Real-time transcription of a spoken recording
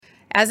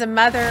As a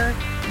mother,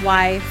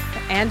 wife,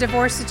 and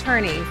divorce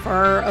attorney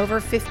for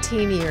over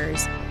 15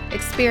 years,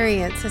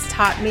 experience has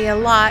taught me a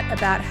lot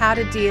about how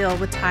to deal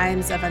with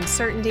times of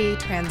uncertainty,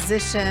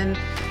 transition,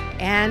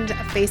 and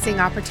facing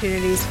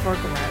opportunities for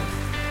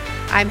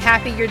growth. I'm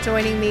happy you're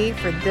joining me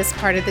for this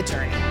part of the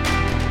journey.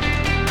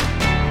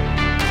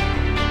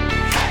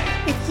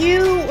 If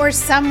you or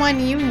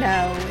someone you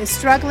know is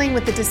struggling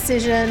with the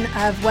decision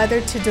of whether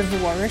to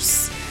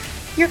divorce,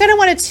 you're going to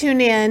want to tune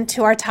in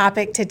to our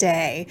topic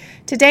today.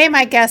 Today,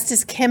 my guest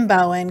is Kim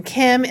Bowen.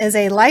 Kim is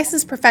a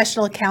licensed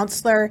professional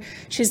counselor.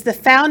 She's the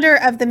founder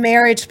of The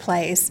Marriage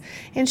Place,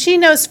 and she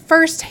knows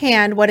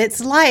firsthand what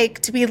it's like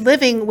to be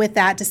living with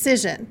that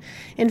decision.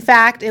 In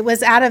fact, it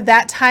was out of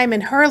that time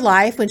in her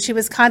life when she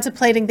was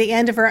contemplating the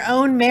end of her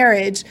own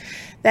marriage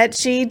that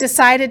she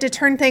decided to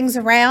turn things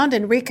around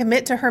and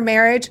recommit to her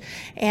marriage.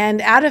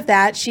 And out of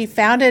that, she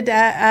founded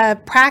a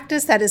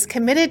practice that is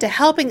committed to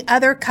helping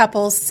other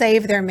couples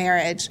save their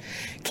marriage.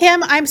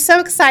 Kim, I'm so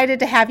excited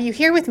to have you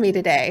here with me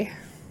today.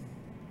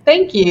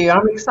 Thank you.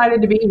 I'm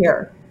excited to be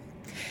here.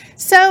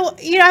 So,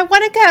 I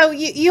want to go,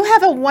 you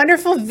have a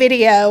wonderful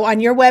video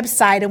on your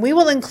website, and we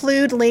will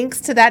include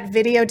links to that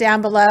video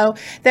down below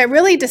that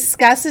really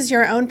discusses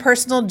your own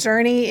personal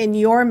journey in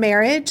your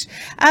marriage.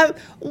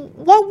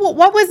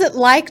 What was it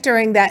like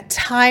during that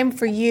time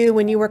for you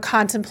when you were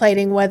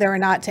contemplating whether or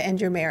not to end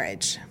your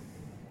marriage?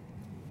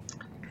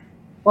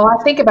 Well,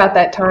 I think about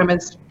that time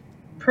as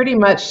pretty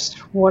much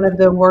one of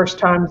the worst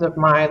times of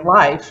my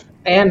life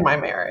and my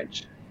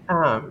marriage.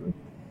 I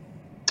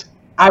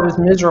was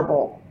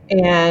miserable.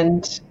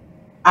 And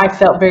I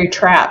felt very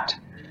trapped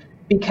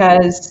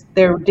because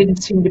there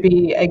didn't seem to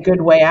be a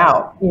good way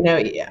out.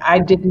 I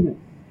didn't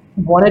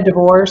want a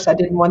divorce. I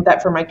didn't want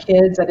that for my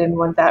kids. I didn't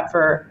want that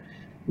for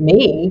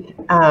me.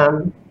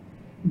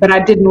 But I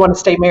didn't want to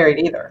stay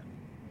married either.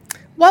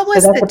 What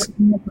was a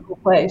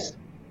difficult place.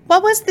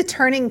 What was the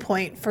turning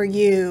point for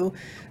you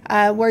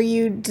where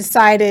you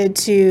decided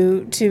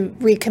to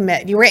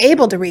recommit? You were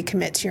able to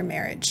recommit to your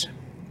marriage.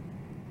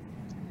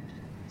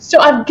 So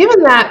I've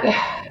given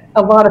that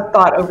a lot of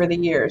thought over the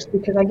years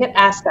because I get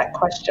asked that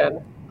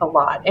question a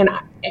lot.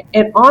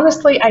 And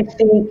honestly, I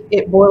think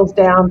it boils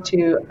down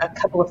to a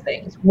couple of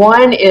things.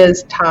 One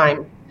is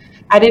time.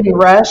 I didn't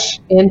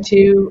rush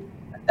into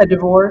a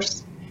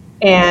divorce.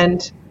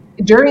 And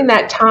during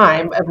that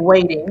time of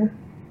waiting,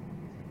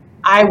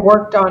 I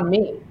worked on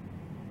me.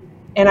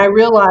 And I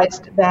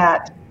realized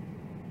that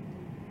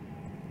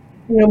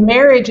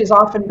marriage is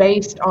often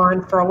based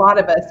on, for a lot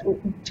of us,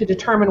 to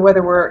determine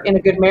whether we're in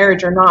a good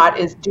marriage or not,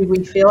 is do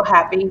we feel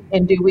happy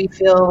and do we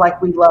feel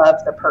like we love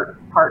the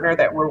partner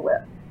that we're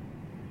with?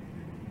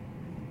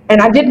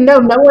 And I didn't know,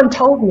 no one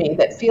told me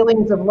that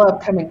feelings of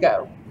love come and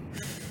go.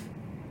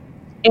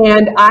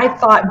 And I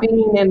thought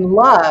being in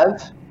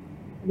love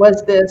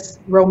was this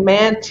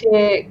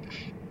romantic,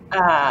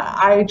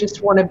 I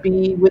just want to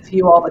be with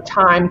you all the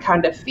time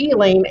kind of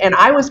feeling. And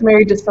I was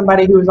married to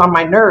somebody who was on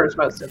my nerves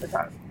most of the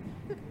time.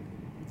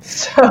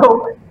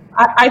 So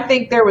I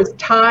think there was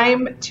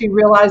time to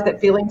realize that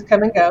feelings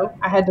come and go.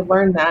 I had to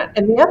learn that.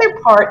 And the other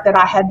part that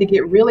I had to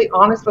get really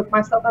honest with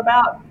myself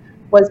about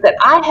was that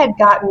I had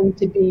gotten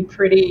to be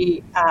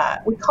pretty,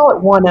 we call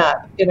it one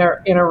up in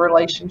a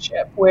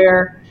relationship,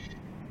 where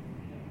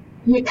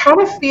you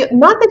kind of feel,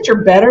 not that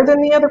you're better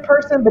than the other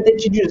person, but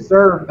that you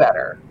deserve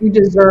better. You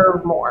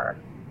deserve more.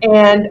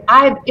 And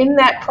I've, in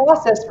that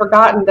process,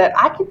 forgotten that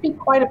I could be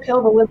quite a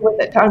pill to live with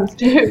at times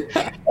too.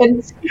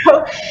 And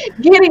so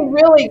getting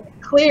really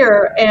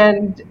clear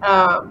and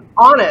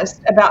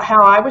honest about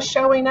how I was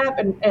showing up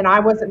and I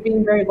wasn't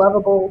being very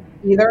lovable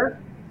either,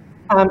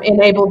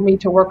 enabled me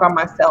to work on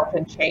myself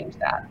and change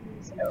that.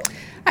 So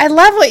I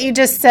love what you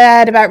just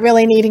said about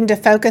really needing to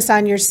focus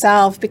on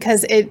yourself,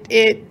 because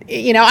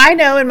I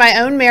know in my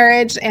own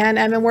marriage and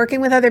I'm working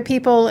with other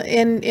people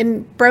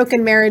in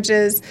broken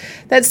marriages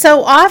that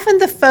so often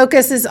the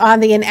focus is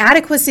on the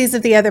inadequacies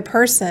of the other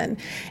person.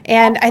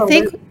 And absolutely. I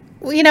think,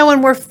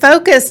 when we're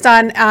focused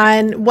on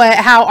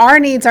how our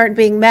needs aren't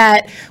being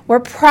met, we're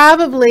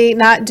probably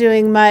not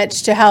doing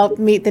much to help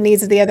meet the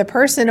needs of the other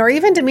person or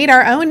even to meet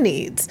our own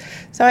needs.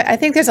 So I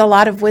think there's a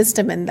lot of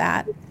wisdom in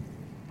that.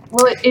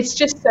 Well, it's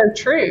just so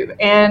true.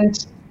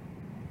 And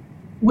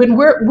when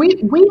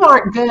we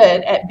aren't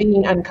good at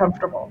being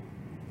uncomfortable.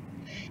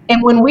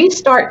 And when we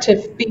start to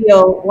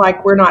feel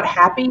like we're not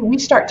happy, we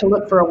start to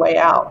look for a way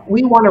out.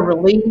 We want a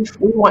relief.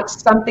 We want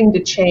something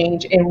to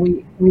change, and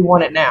we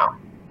want it now.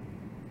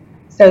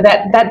 So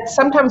that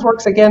sometimes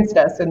works against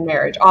us in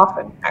marriage,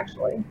 often,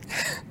 actually.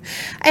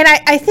 And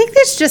I think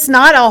there's just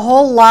not a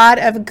whole lot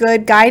of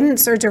good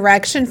guidance or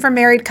direction for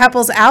married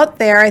couples out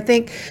there. I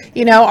think,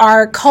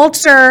 our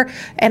culture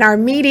and our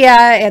media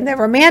and the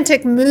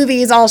romantic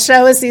movies all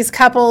show us these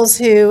couples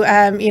who,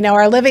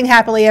 are living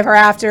happily ever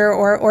after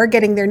or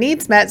getting their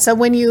needs met. So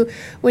when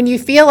you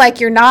feel like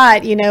you're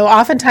not,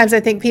 oftentimes I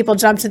think people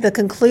jump to the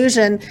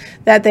conclusion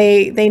that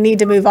they need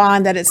to move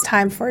on, that it's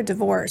time for a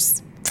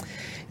divorce.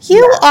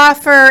 You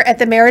offer at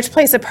the Marriage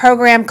Place a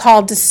program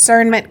called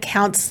Discernment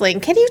Counseling.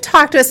 Can you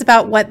talk to us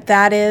about what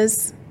that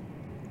is?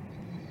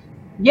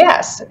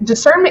 Yes,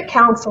 discernment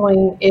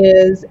counseling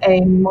is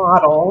a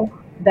model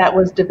that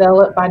was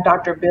developed by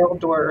Dr. Bill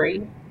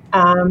Dory,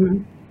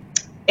 and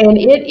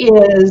it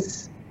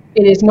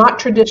is not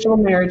traditional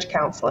marriage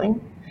counseling.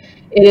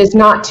 It is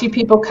not two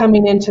people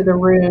coming into the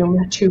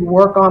room to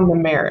work on the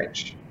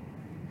marriage.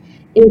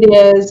 It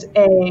is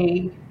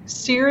a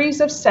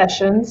series of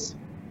sessions.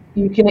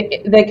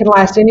 They can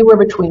last anywhere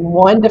between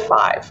 1 to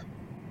 5.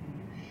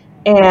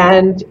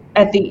 And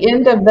at the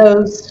end of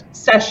those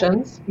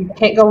sessions, you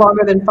can't go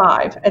longer than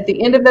 5. At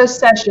the end of those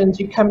sessions,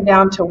 you come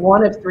down to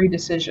one of 3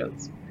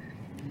 decisions.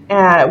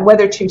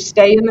 Whether to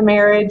stay in the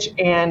marriage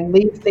and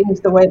leave things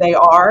the way they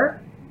are,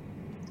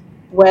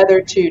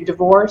 whether to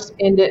divorce,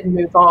 end it, and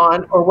move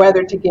on, or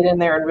whether to get in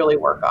there and really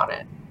work on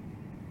it.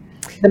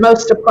 The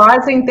most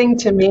surprising thing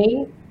to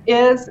me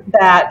is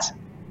that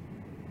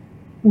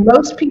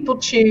most people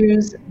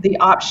choose the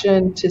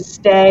option to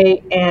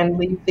stay and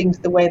leave things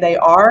the way they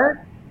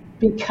are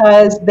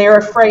because they're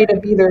afraid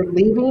of either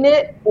leaving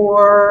it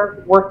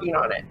or working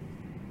on it.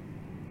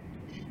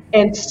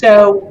 And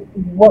so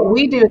what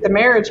we do at the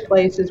Marriage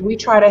Place is we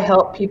try to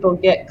help people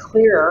get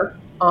clearer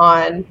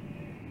on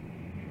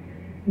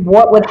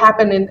what would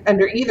happen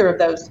under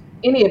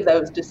any of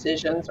those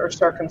decisions or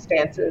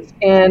circumstances,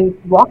 and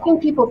walking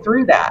people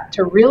through that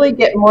to really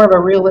get more of a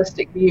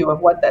realistic view of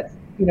what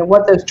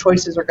those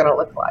choices are going to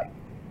look like.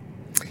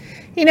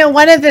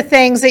 One of the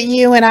things that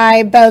you and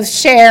I both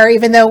share,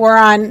 even though we're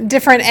on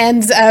different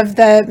ends of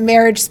the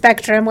marriage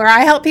spectrum, where I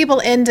help people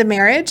end a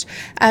marriage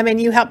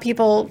and you help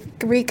people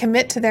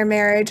recommit to their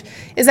marriage,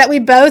 is that we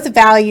both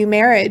value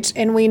marriage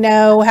and we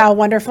know how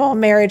wonderful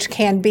marriage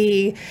can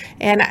be.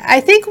 And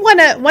I think one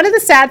of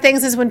the sad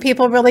things is when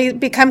people really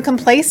become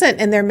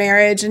complacent in their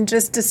marriage and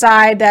just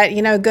decide that,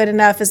 good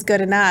enough is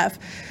good enough.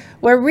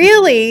 Where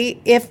really,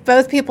 if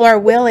both people are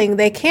willing,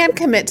 they can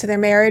commit to their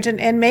marriage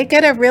and make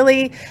it a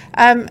really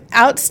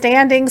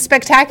outstanding,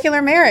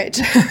 spectacular marriage.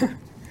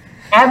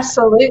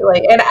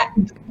 Absolutely.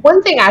 And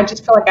one thing I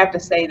just feel like I have to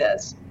say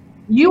this.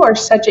 You are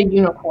such a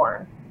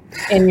unicorn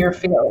in your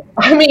field.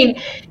 I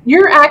mean,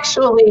 you're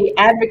actually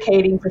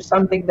advocating for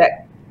something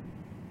that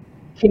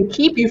can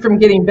keep you from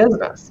getting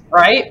business,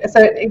 right?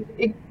 So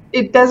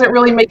it doesn't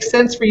really make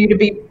sense for you to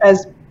be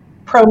as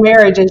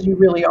pro-marriage as you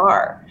really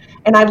are.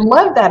 And I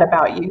love that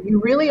about you.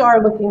 You really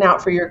are looking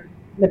out for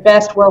the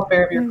best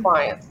welfare of your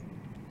clients.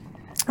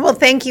 Well,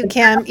 thank you,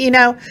 Kim.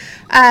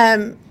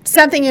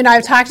 Something you and I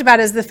have talked about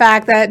is the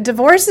fact that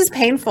divorce is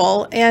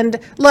painful. And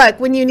look,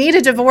 when you need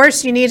a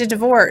divorce, you need a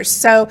divorce.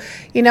 So,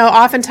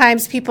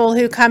 oftentimes people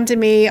who come to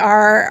me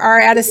are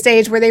at a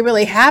stage where they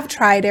really have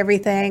tried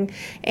everything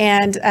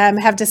and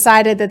have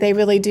decided that they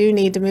really do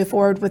need to move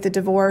forward with a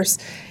divorce.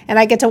 And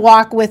I get to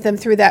walk with them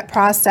through that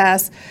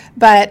process.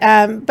 But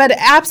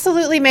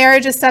absolutely,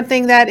 marriage is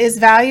something that is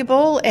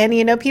valuable.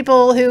 And,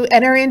 people who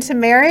enter into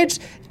marriage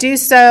do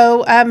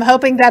so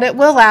hoping that it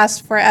will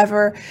last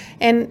forever.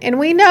 And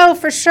we know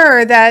for sure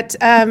that,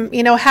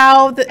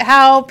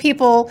 how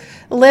people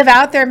live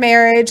out their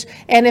marriage,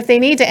 and if they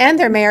need to end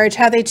their marriage,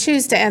 how they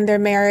choose to end their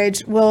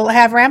marriage will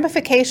have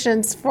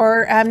ramifications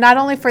for not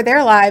only for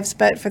their lives,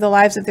 but for the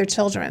lives of their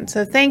children.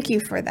 So thank you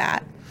for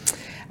that.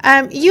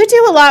 You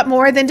do a lot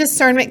more than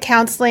discernment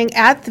counseling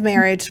at the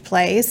Marriage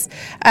Place.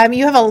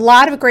 You have a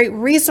lot of great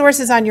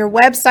resources on your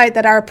website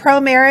that are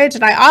pro-marriage,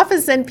 and I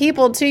often send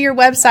people to your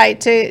website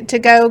to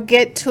go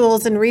get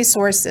tools and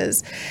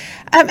resources.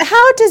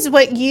 How does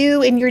what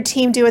you and your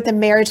team do at the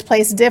Marriage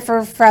Place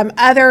differ from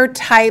other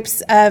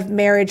types of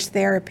marriage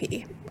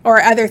therapy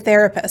or other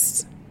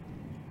therapists?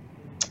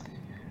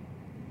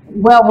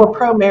 Well, we're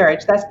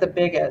pro-marriage. That's the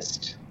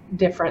biggest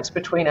difference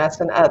between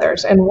us and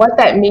others. And what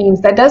that means,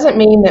 that doesn't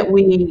mean that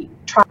we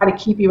try to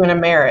keep you in a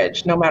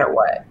marriage no matter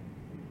what,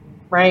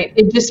 right?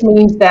 It just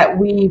means that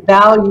we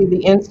value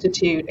the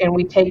institute and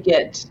we take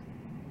it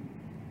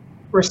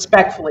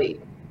respectfully.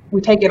 We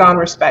take it on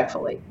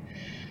respectfully.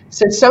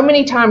 So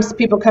many times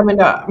people come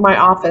into my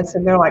office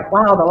and they're like,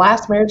 wow, the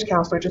last marriage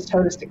counselor just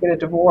told us to get a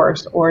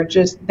divorce, or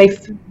just they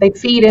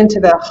feed into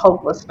the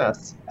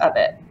hopelessness of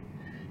it.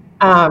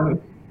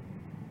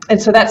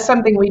 And so that's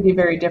something we do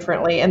very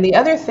differently. And the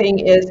other thing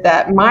is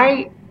that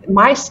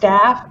my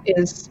staff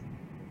is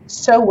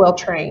so well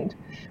trained.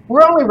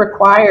 We're only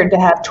required to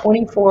have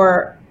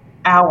 24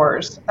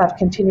 hours of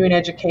continuing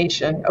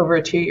education over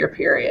a 2-year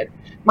period.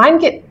 Mine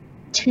get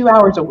 2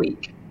 hours a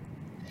week.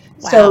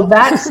 Wow. So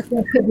that's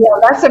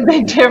a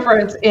big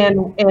difference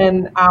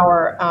in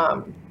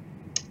our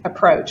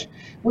approach.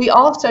 We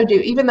also do,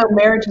 even though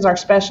marriage is our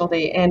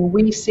specialty, and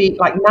we see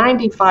like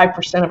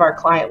 95% of our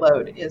client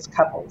load is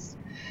couples.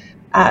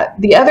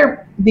 The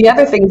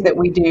other things that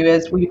we do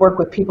is we work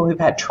with people who've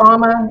had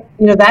trauma.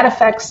 That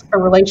affects a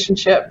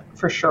relationship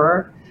for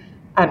sure.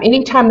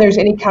 Anytime there's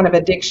any kind of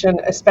addiction,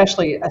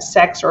 especially a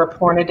sex or a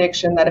porn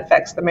addiction that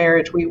affects the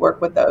marriage, we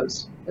work with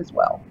those as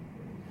well.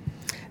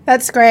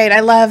 That's great.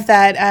 I love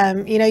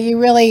that. You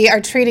really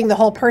are treating the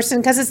whole person,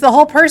 because it's the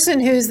whole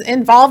person who's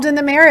involved in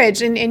the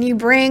marriage, and you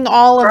bring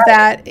all of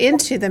that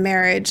into the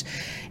marriage.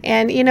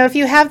 And, if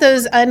you have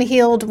those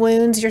unhealed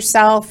wounds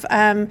yourself,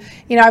 I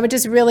would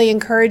just really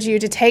encourage you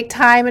to take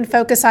time and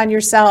focus on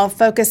yourself,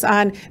 focus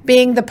on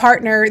being the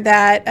partner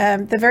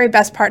the very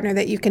best partner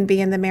that you can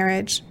be in the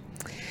marriage.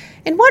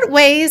 In what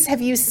ways have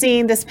you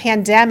seen this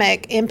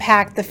pandemic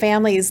impact the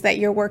families that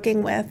you're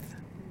working with?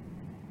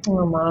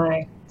 Oh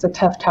my, it's a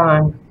tough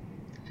time.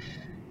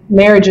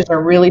 Marriages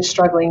are really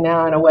struggling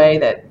now in a way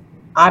that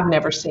I've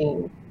never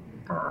seen,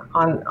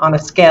 on a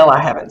scale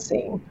I haven't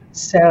seen.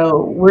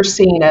 So we're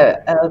seeing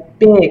a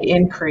big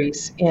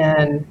increase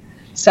in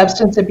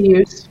substance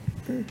abuse,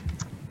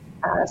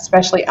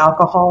 especially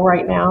alcohol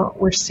right now.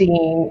 We're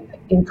seeing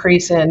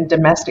increase in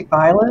domestic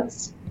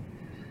violence,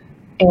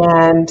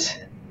 and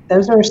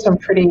those are some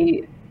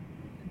pretty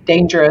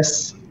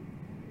dangerous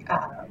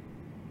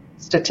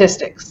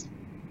statistics.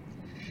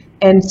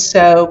 And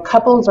so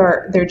couples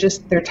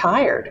they're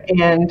tired,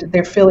 and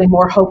they're feeling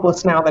more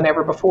hopeless now than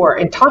ever before.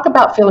 And talk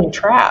about feeling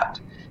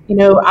trapped.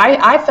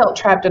 I felt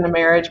trapped in a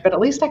marriage, but at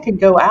least I could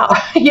go out.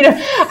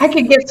 I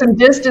could get some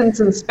distance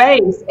and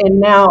space. And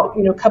now,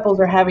 couples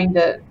are having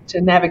to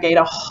navigate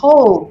a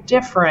whole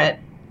different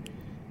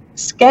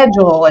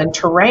schedule and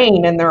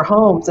terrain in their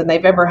homes than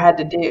they've ever had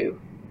to do.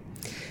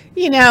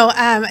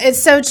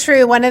 It's so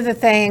true. One of the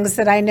things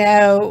that I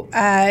know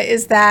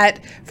is that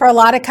for a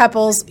lot of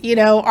couples,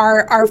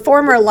 our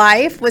former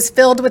life was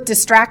filled with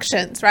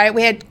distractions, right?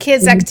 We had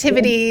kids'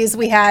 activities,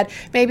 we had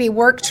maybe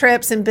work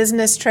trips and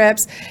business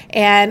trips,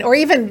 or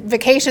even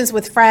vacations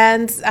with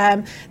friends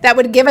that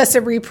would give us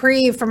a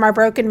reprieve from our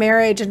broken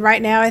marriage. And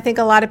right now, I think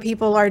a lot of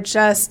people are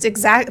just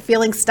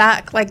feeling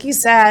stuck, like you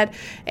said,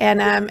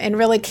 and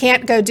really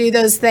can't go do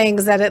those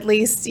things that at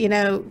least,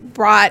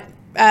 brought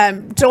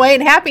joy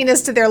and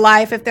happiness to their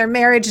life if their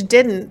marriage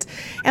didn't.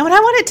 And what I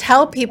want to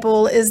tell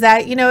people is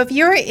that, if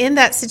you're in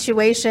that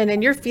situation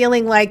and you're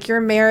feeling like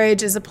your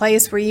marriage is a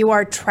place where you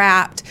are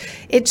trapped,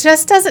 it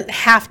just doesn't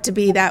have to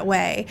be that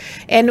way.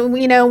 And,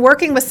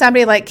 working with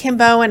somebody like Kim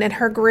Bowen and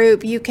her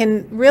group, you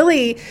can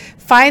really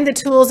find the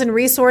tools and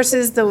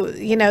resources,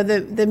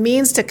 the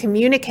means to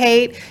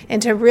communicate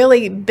and to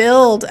really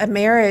build a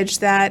marriage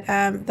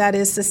that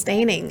is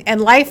sustaining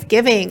and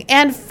life-giving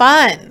and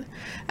fun.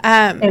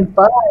 And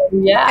fun,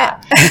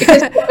 yeah.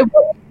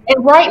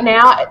 And right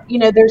now,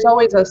 there's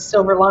always a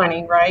silver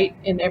lining, right,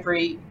 in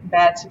every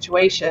bad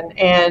situation.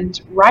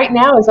 And right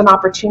now is an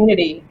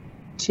opportunity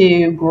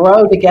to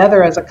grow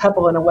together as a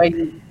couple in a way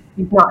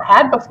you've not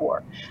had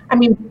before. I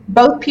mean,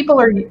 both people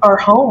are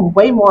home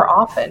way more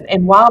often.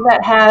 And while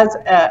that has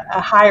a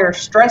higher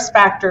stress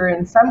factor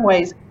in some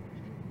ways,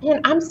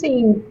 man, I'm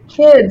seeing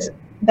kids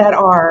that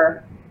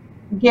are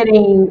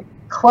getting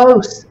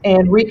close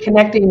and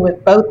reconnecting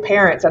with both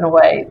parents in a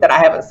way that I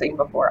haven't seen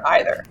before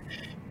either.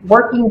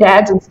 Working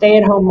dads and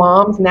stay-at-home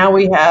moms, now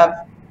we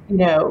have,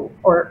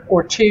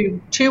 or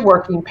two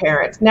working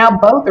parents. Now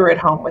both are at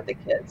home with the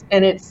kids,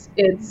 and it's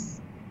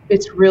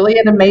really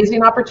an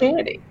amazing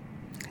opportunity.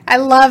 I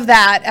love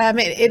that.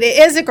 It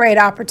is a great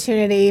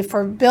opportunity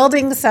for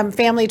building some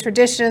family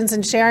traditions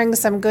and sharing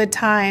some good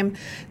time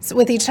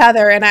with each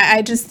other. And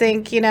I just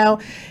think,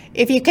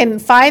 if you can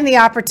find the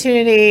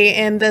opportunity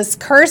in this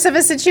curse of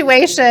a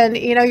situation,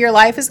 your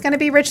life is going to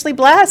be richly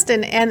blessed,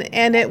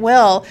 and it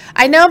will.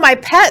 I know my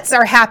pets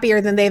are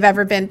happier than they've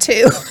ever been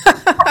too,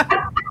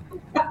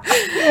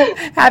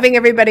 having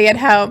everybody at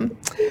home.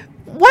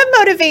 What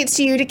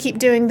motivates you to keep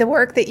doing the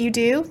work that you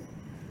do?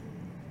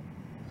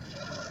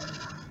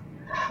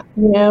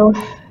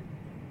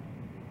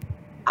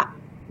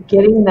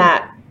 Getting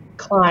that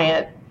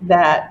client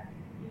that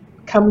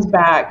comes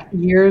back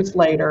years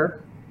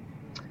later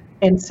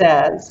and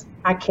says,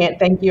 I can't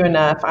thank you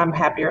enough. I'm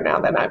happier now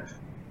than I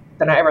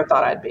ever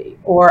thought I'd be.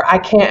 Or I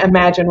can't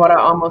imagine what I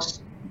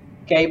almost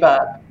gave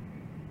up,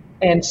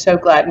 and so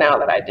glad now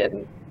that I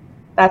didn't.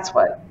 That's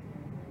what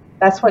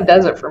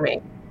does it for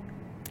me.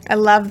 I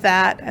love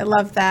that.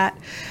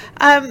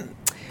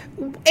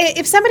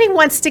 If somebody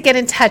wants to get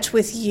in touch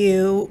with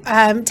you,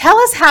 tell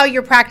us how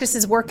your practice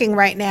is working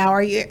right now.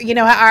 Are you,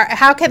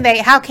 how can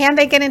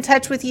they get in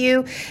touch with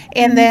you,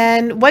 and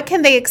then what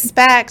can they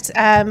expect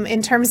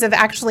in terms of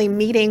actually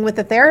meeting with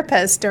a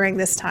therapist during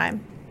this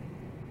time?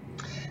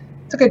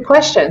 It's a good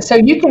question. So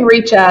you can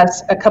reach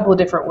us a couple of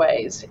different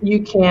ways.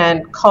 You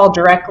can call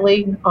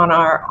directly on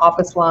our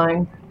office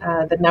line.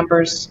 The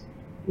numbers,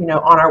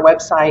 on our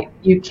website.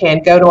 You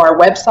can go to our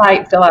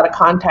website, fill out a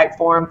contact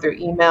form through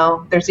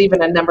email. There's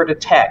even a number to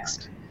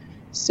text.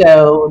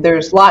 So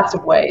there's lots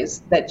of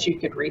ways that you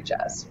could reach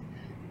us.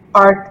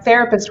 Our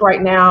therapists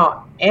right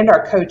now and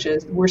our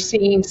coaches, we're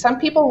seeing some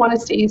people want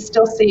to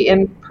still see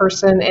in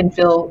person and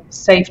feel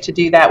safe to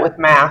do that with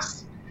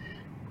masks.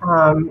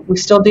 We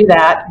still do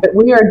that, but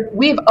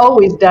we've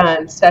always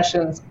done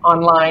sessions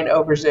online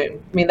over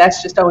Zoom. I mean,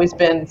 that's just always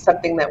been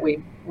something that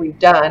we've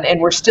done,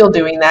 and we're still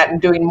doing that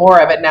and doing more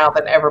of it now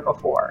than ever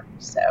before.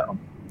 So,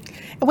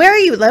 where are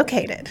you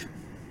located?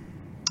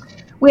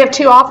 We have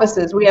two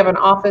offices. We have an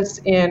office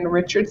in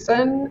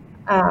Richardson,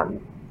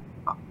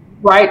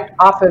 right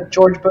off of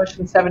George Bush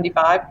and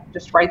 75,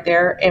 just right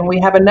there. And we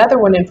have another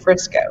one in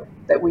Frisco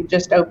that we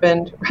just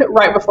opened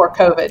right before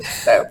COVID.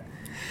 So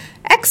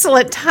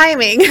excellent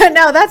timing.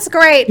 No, that's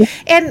great.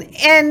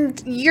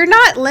 And you're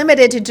not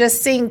limited to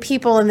just seeing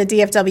people in the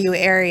DFW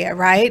area,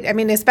 right? I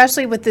mean,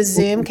 especially with the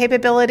Zoom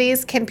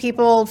capabilities, can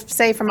people,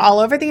 say, from all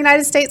over the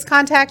United States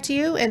contact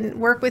you and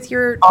work with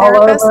your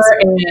therapist? All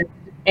over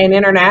and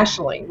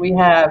internationally. We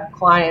have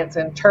clients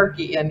in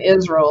Turkey and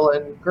Israel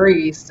and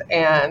Greece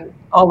and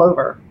all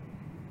over.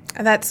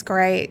 That's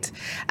great.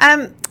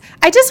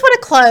 I just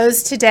want to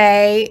close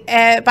today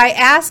by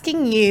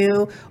asking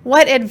you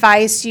what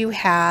advice you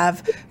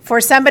have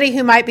for somebody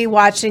who might be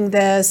watching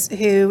this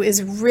who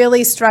is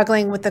really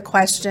struggling with the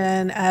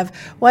question of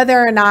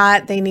whether or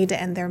not they need to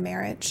end their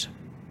marriage.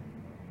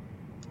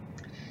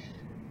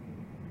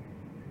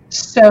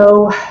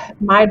 So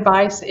my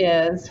advice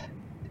is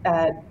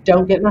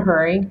don't get in a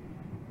hurry.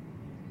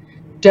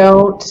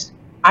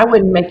 I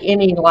wouldn't make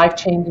any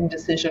life-changing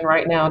decision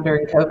right now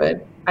during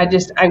COVID.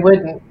 I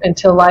wouldn't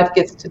until life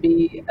gets to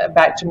be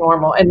back to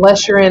normal,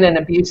 unless you're in an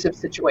abusive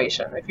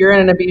situation. If you're in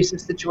an abusive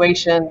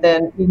situation,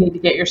 then you need to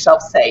get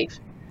yourself safe.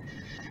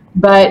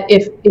 But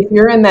if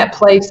you're in that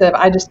place of,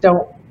 I just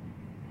don't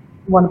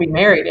want to be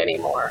married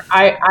anymore,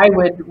 I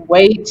would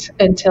wait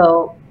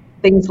until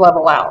things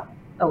level out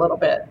a little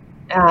bit.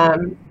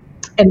 And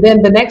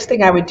then the next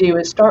thing I would do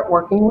is start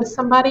working with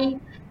somebody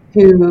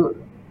who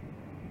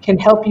can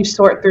help you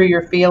sort through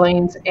your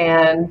feelings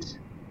and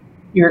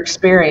your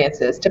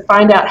experiences to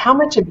find out how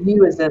much of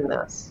you is in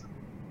this,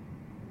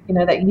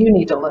 that you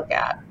need to look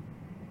at.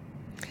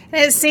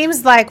 And it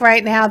seems like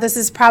right now this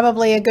is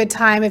probably a good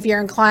time, if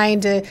you're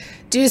inclined to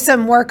do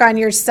some work on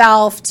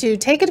yourself, to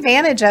take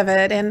advantage of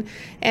it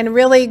and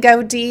really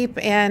go deep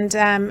and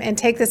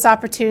take this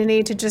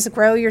opportunity to just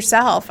grow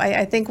yourself.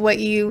 I think what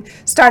you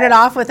started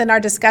off with in our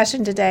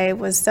discussion today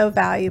was so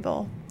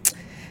valuable.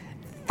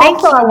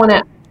 Also, I want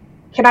to,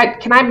 can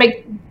I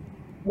make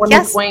one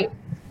more point?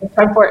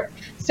 Time for it.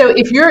 So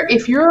if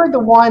you're the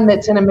one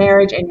that's in a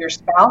marriage and your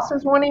spouse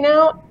is wanting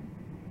out,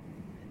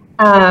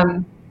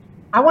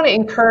 I want to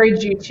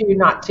encourage you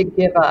not to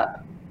give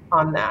up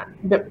on that.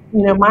 But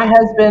my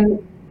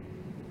husband,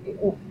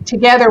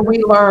 together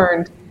we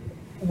learned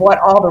what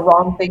all the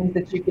wrong things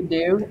that you could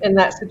do in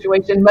that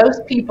situation.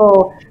 Most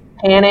people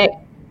panic.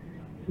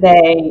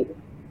 They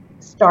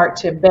start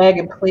to beg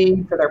and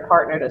plead for their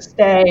partner to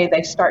stay.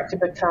 They start to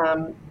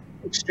become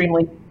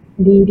extremely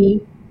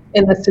needy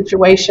in the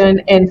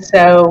situation. And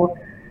so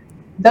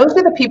those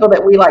are the people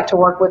that we like to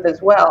work with as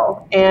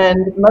well.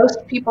 And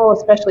most people,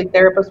 especially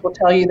therapists, will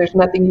tell you there's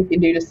nothing you can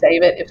do to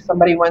save it if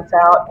somebody wants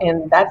out,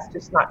 and that's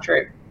just not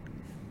true.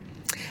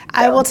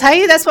 I will tell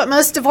you that's what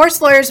most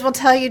divorce lawyers will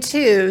tell you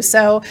too.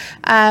 So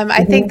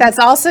I think that's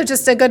also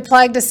just a good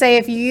plug to say,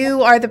 if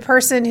you are the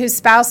person whose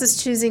spouse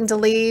is choosing to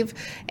leave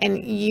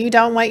and you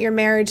don't want your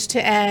marriage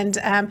to end,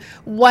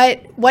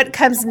 what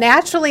comes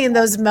naturally in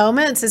those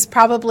moments is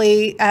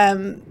probably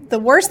the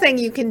worst thing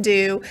you can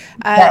do.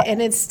 And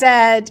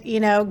instead,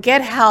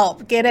 get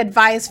help, get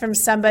advice from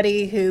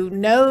somebody who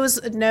knows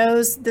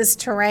this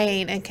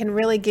terrain and can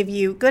really give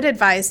you good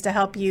advice to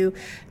help you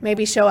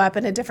maybe show up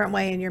in a different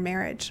way in your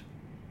marriage.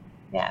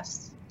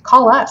 Yes.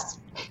 Call us.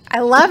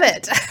 I love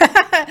it.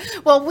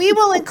 Well, we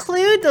will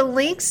include the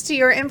links to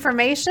your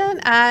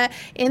information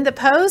in the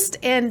post.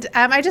 And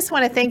I just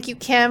want to thank you,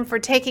 Kim, for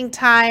taking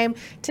time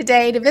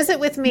today to visit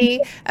with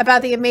me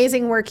about the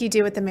amazing work you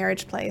do at the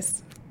Marriage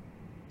Place.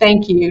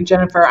 Thank you,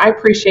 Jennifer. I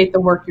appreciate the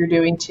work you're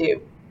doing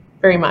too,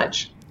 very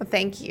much. Well,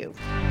 thank you.